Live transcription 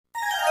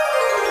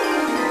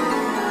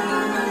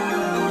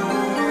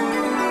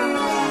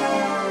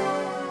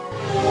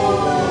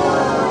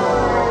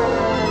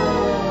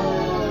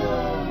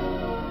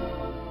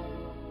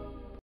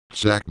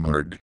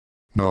Zachmard.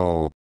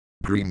 No.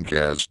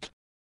 Dreamcast.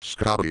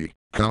 Scotty,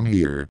 come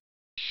here.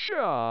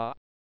 Sha.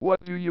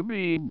 What do you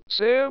mean,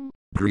 Sam?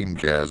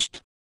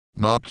 Dreamcast.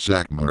 Not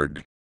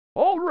Zachmard.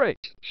 All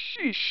right.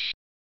 Sheesh.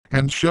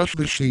 And shush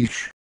the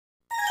sheesh.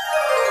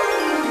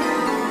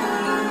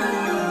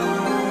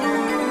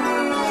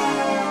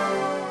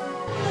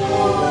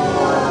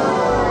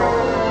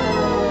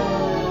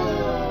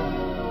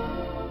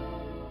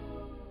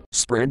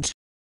 Sprint?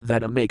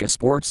 That a mega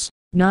sports?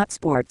 Not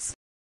sports.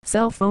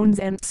 Cell phones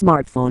and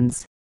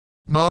smartphones.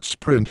 Not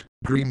Sprint,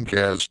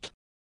 Dreamcast.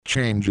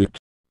 Change it.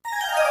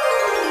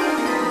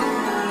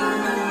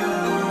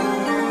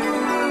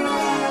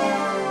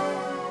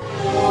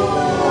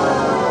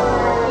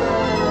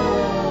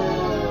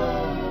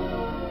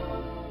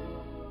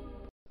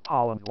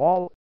 Holland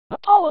Wall. A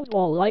Poland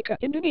wall like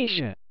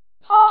Indonesia.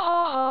 Ha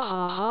ha ha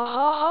ha ha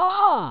ha ha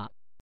ha.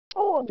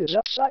 Poland is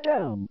upside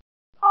down.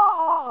 Ha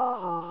ha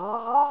ha ha ha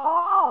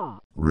ha ha.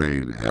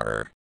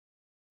 Radar.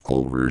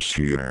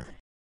 Overseer.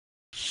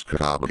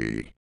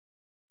 Scotty.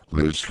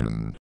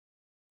 Listen.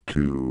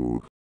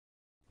 To.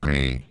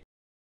 Me.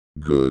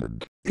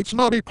 Good. It's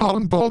not a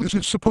pollen ball, this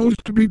is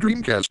supposed to be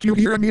Dreamcast. You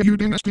hear me, you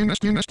dinus.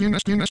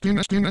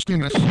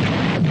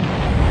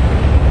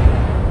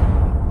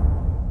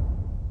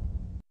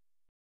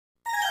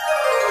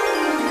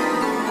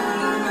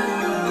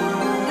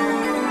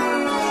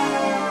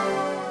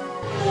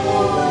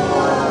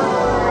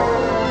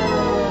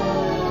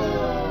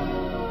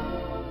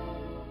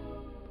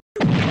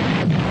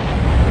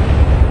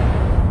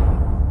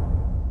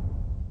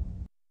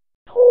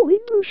 Holy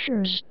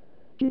Bloopers.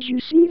 Did you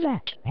see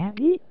that,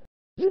 Andy?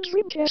 The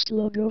Dreamcast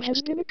logo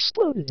has been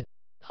exploded.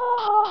 Ha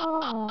ha ha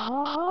ha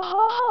ha ha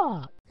ha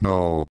ha.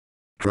 No.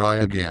 Try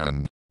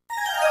again.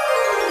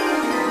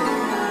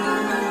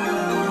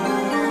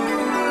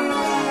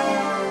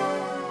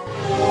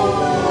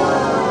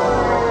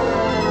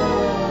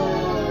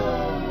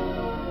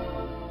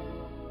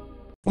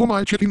 Oh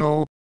my chitty,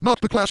 no. Not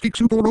the classic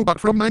super robot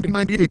from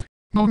 1998.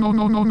 No.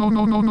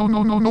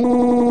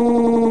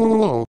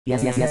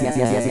 Yes.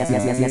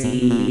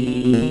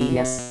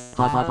 Yes.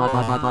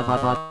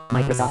 Hot.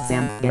 Microsoft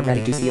Sam, get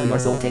ready to steal your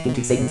soul taken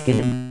to Satan's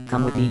kingdom.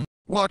 Come with me.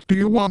 What do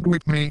you want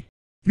with me?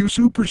 You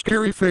super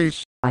scary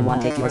face. I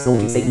want to take your soul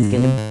to Satan's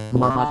kingdom.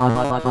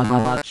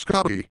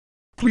 Scotty,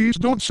 please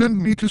don't send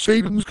me to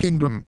Satan's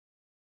kingdom.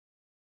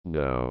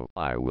 No,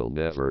 I will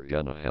never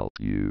gonna help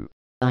you.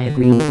 I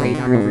agree with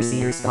Radar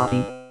Overseer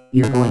Scotty.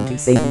 You're going to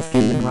Satan's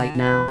kingdom right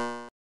now.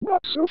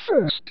 Not so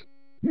fast.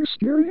 You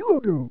scary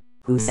logo.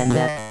 Who said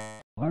that?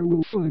 I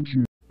will find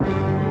you.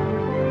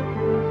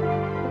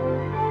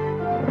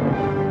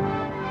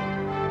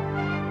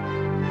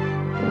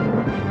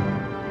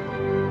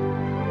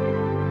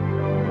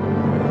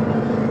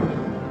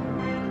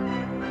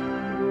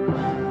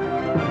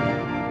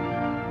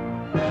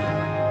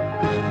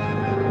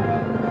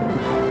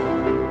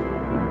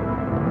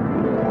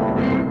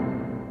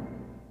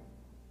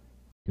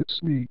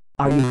 It's me.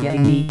 Are you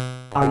kidding me?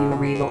 Are you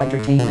Regal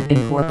Entertainment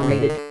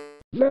Incorporated?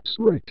 That's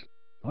right.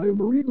 I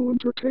am Regal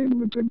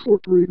Entertainment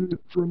Incorporated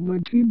from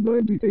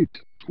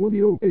 1998,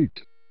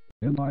 2008.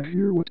 And I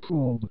hear what's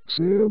called,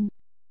 Sam?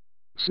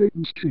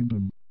 Satan's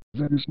Kingdom.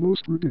 That is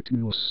most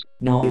ridiculous.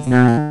 No, it's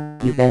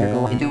not. You better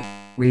go into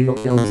Regal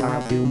Films are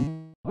of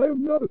doom. I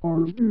am not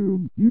R of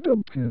Doom, you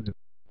dumphead.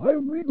 I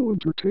am Regal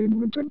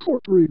Entertainment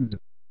Incorporated.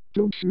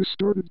 Don't you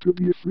started to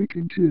be a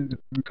freaking kid,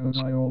 because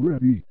I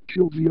already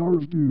killed the R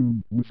of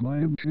Doom with my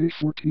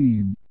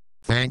MK14.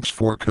 Thanks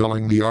for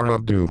killing the R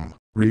of Doom,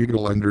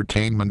 Regal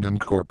Entertainment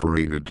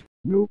Incorporated.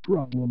 No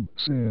problem,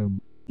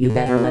 Sam. You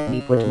better let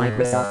me put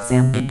Microsoft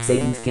Sam in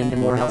Satan's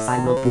kingdom or else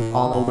I will poop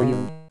all over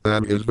you.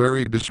 That is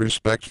very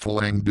disrespectful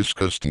and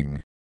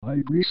disgusting. I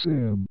agree,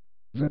 Sam.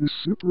 That is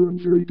super and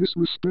very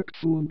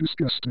disrespectful and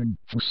disgusting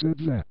for said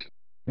that.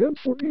 And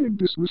for being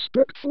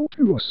disrespectful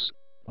to us.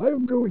 I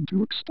am going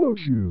to explode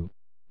you.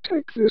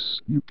 Take this,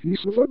 you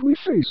piece of ugly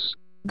face.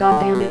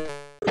 God damn it.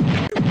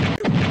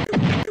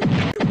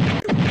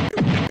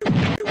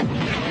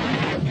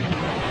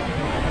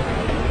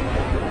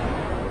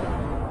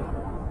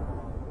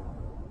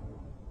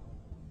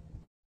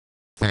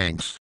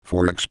 Thanks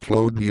for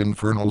explode the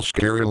infernal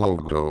scary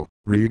logo,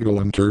 Regal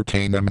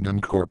Entertainment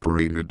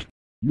Incorporated.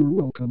 You're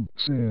welcome,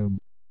 Sam.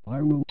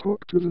 I will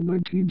talk to the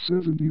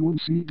 1971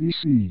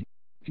 CDC.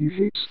 He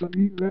hates the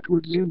beat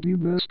backwards and the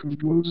mask of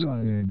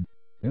Guozayang.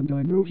 And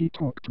I know he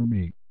talked to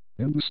me.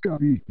 And the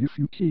Scotty, if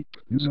you keep,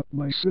 is up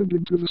my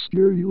sending to the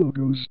scary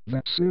logos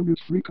that Sam is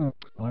freak up,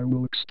 I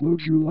will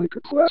explode you like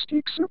a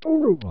plastic super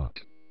robot.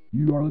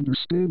 You are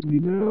understand me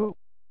now?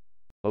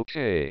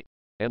 Okay.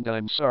 And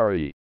I'm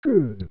sorry.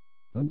 Good.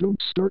 And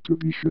don't start to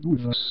be shit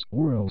with us,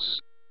 or else.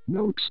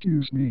 Now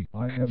excuse me,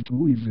 I have to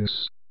leave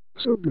this.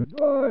 So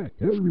goodbye,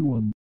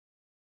 everyone.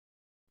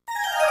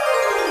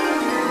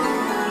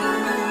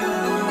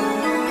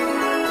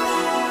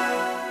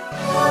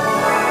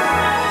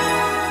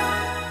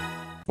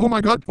 Oh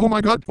my god, oh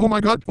my god, oh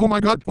my god, oh my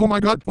god, oh my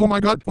god, oh my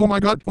god, oh my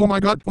god, oh my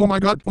god, oh my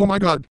god, oh my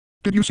god.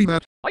 Did you see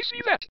that? I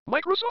see that!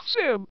 Microsoft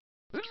Sam!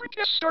 The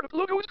Dreamcast startup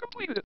logo is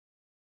completed!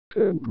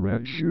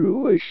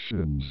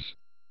 Congratulations.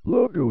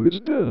 Logo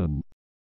is done.